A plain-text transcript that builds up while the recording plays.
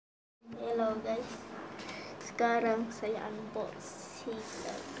Hello guys, sekarang saya unboxing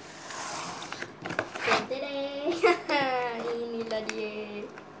lagi. Inilah dia.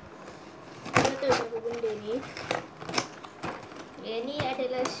 Kita tahu apa benda ni. Ini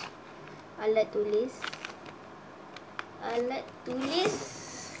adalah alat tulis. Alat tulis.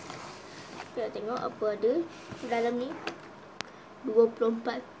 Kita tengok apa ada dalam ni.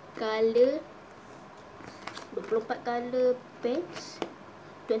 24 color pens,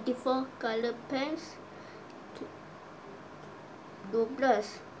 24 color pens,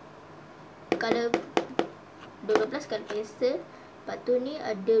 12 color pensel. Lepas tu ni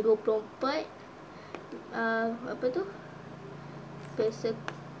ada 24 apa tu? Pensel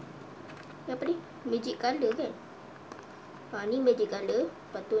apa ni? Magic color kan? Ni magic color.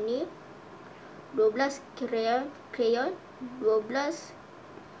 Lepas tu ni 12 crayon,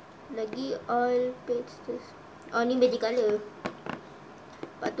 12 lagi oil pastels. Ni magic color.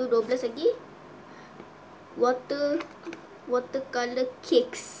 Lepas tu 12 lagi watercolor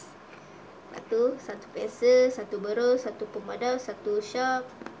cakes. Lepas tu satu pensel, satu berus, satu pemadas, satu sharp.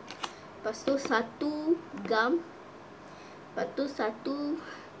 Lepas tu satu gum. Lepas tu satu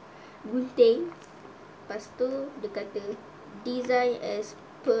gunting. Lepas tu dia kata design as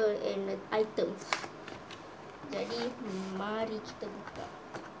per an item. Jadi mari kita buka.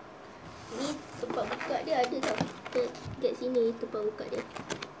 Ni tempat buka dia ada tau. Kat sini tempat buka dia.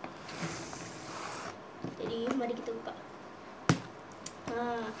 Jadi mari kita buka.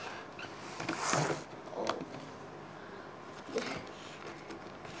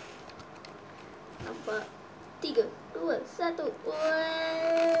 Nampak? 3, 2, 1.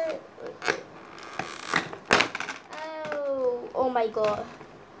 Oh my god.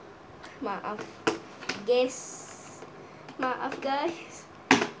 Maaf guys.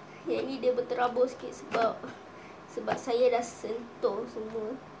 Yang ni dia berterabur sikit sebab saya dah sentuh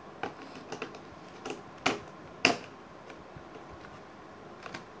semua.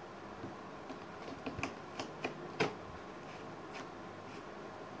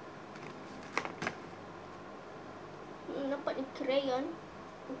 Nampak ni crayon.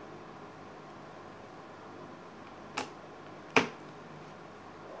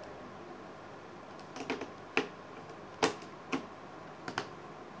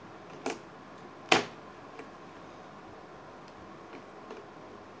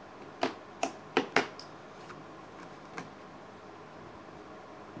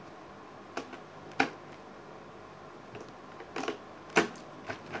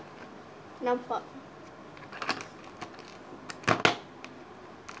 Nampak ni.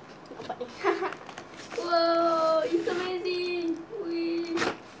 Wow, it's amazing. Wih.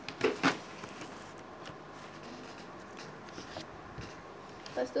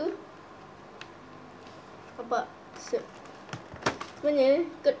 Lepas tu nampak sebenarnya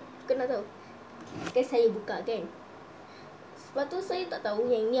kena tahu kan saya buka kan. Sebab tu saya tak tahu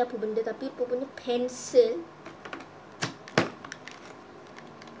yang ni apa benda, tapi rupanya pensel.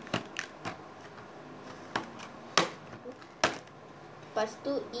 Lepas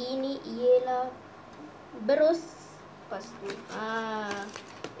tu ini ialah berus. Lepas tu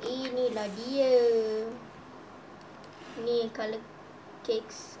inilah dia. Ni color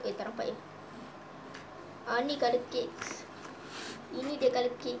cakes. Tak nampak ya? Ni color cakes. Ini dia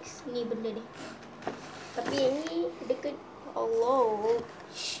color cakes. Ni benda ni. Tapi yang ni dekat Allah.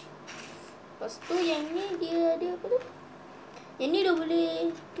 Lepas tu yang ni dia ada apa tu? Yang ni dia boleh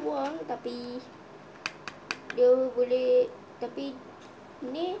tuang, tapi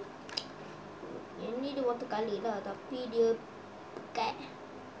yang ni dia watercolor lah, tapi dia pekat.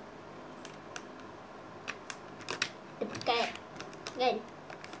 Kan?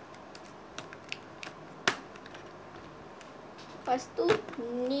 Lepas tu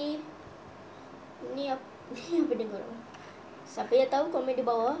ni apa dia korang? Siapa yang tahu komen di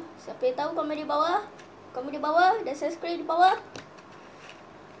bawah. Komen di bawah dan subscribe di bawah.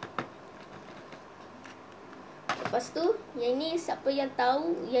 Lepas tu, yang ni siapa yang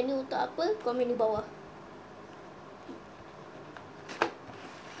tahu yang ni untuk apa, komen di bawah.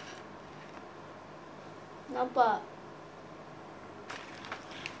 Nampak?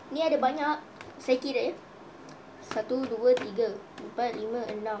 Ni ada banyak. Saya kira ya. 1, 2, 3, 4, 5,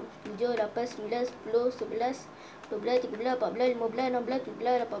 6, 7, 8, 9, 10, 11, 12, 13, 14, 15, 16,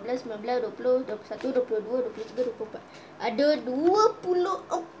 17, 18, 19, 20, 21, 22, 23, 24. Ada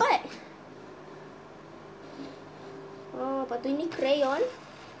 24. Lepas tu ini crayon.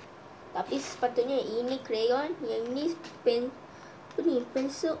 Tapi sepatutnya ini crayon. Yang ni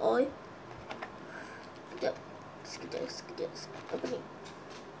pensel oil. Sekejap. Apa ni?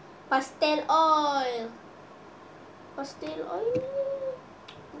 Pastel oil ni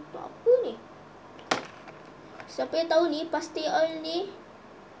untuk apa ni? Siapa yang tahu ni pastel oil ni?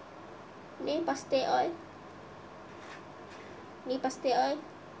 Ni pastel oil. Ni pastel oil.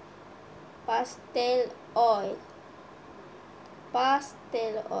 Pastel oil.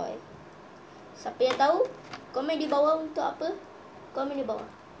 Pastel oil. Siapa yang tahu? Komen di bawah untuk apa? Komen di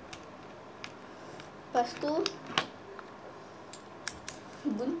bawah. Lepas tu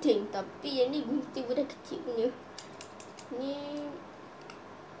gunting, tapi yang ni gunting budak kecil punya. Ni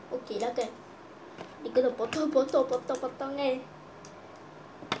okey lah kan? Dia kena potong kan.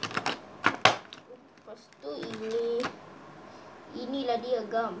 Lepas tu inilah dia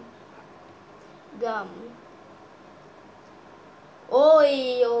gam.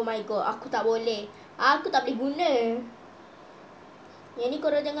 Oi, oh my god, aku tak boleh. Aku tak boleh guna. Yang ni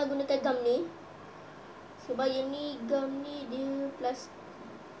korang jangan gunakan gam ni. Sebab yang ni gam ni dia plastik.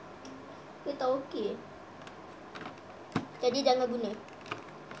 Dia tak okey. Jadi jangan guna.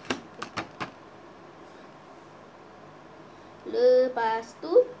 Lepas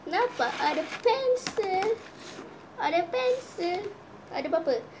tu nampak ada pensel. Ada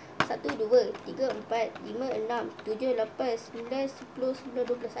berapa? 1, 2, 3, 4, 5, 6, 7, 8, 9, 10, 11,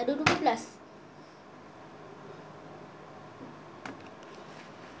 12. Ada 12.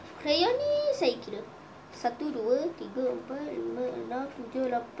 Crayon ni saya kira 1, 2, 3, 4, 5, 6,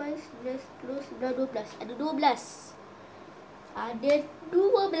 7, 8, 9, 10, 11, 12. Ada 12. Ada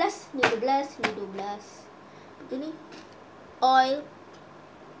 12. Ni 12, ni 12. Betul ni? Oil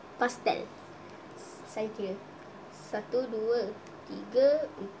pastel. Saya kira 1, 2, 3,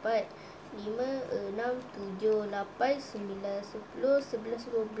 4, 5, 6, 7, 8, 9, 10,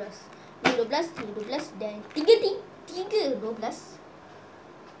 11, 12. Ni 12, ni 12 dan 3, 12.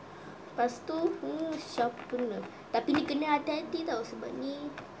 Lepas tu sharpener. Tapi ni kena hati-hati tau, sebab ni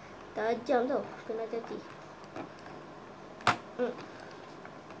tajam tau. Kena hati-hati.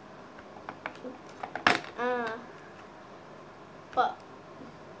 Pak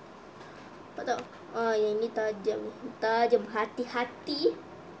tau. Yang ni tajam ni. Tajam, hati-hati.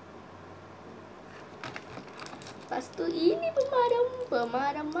 Lepas tu ini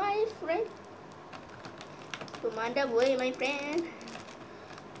pemadam my friend. Pemadam boy my friend.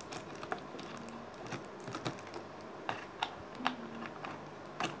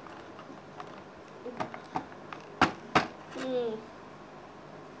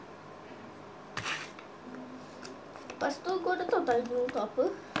 Lepas tu kau dah tahu tadi untuk apa?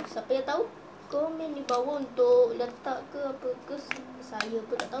 Siapa yang tahu? Komen di bawah untuk letak ke apa ke. Saya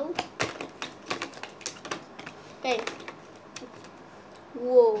pun tak tahu. Okay.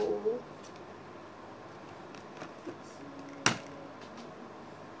 Wow.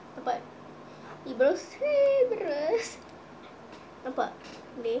 Nampak? Ni beras. Nampak?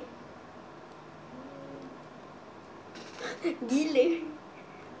 Ni. Gila.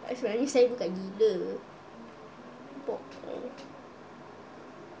 Sebenarnya saya bukan gila.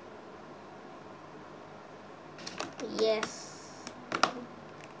 Yes.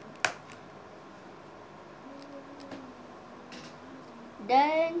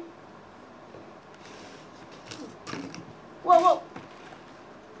 Dan wow.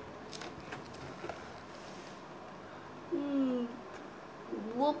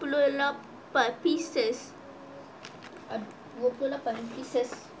 28 pieces. 28 pieces.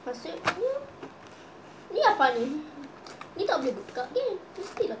 Maksudnya ni apa ni? Ni tak boleh buka kan?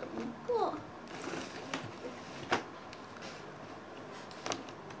 Mestilah tak boleh buka.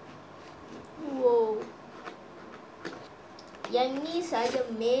 Wow. Yang ni saya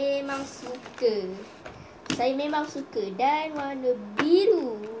memang suka. Saya memang suka. Dan warna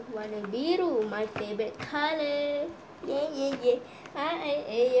biru. Warna biru. My favorite color. Yeah.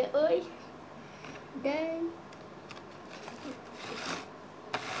 Oi. Dan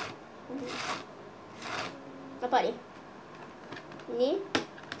nampak ni? Ni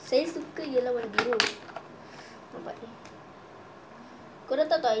saya suka ialah warna biru. Nampak ni? Kau dah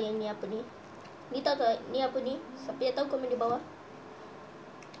tahu tak yang ni apa ni? Ni tahu tak ni apa ni? Siapa yang tahu komen di bawah.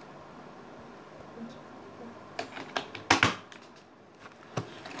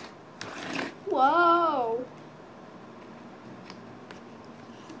 Wow.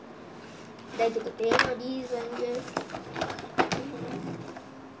 Dah kita tengok design dia.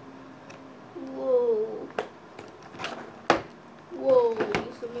 Wow,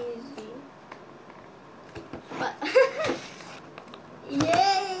 it's amazing.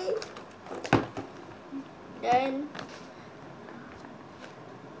 Yay! Dan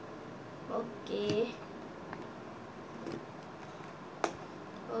okay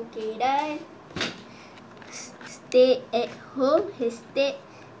dan stay at home, hashtag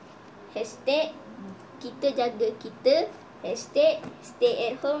kita jaga kita Hashtag stay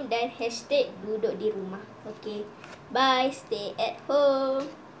at home dan hashtag duduk di rumah. Okay. Bye. Stay at home.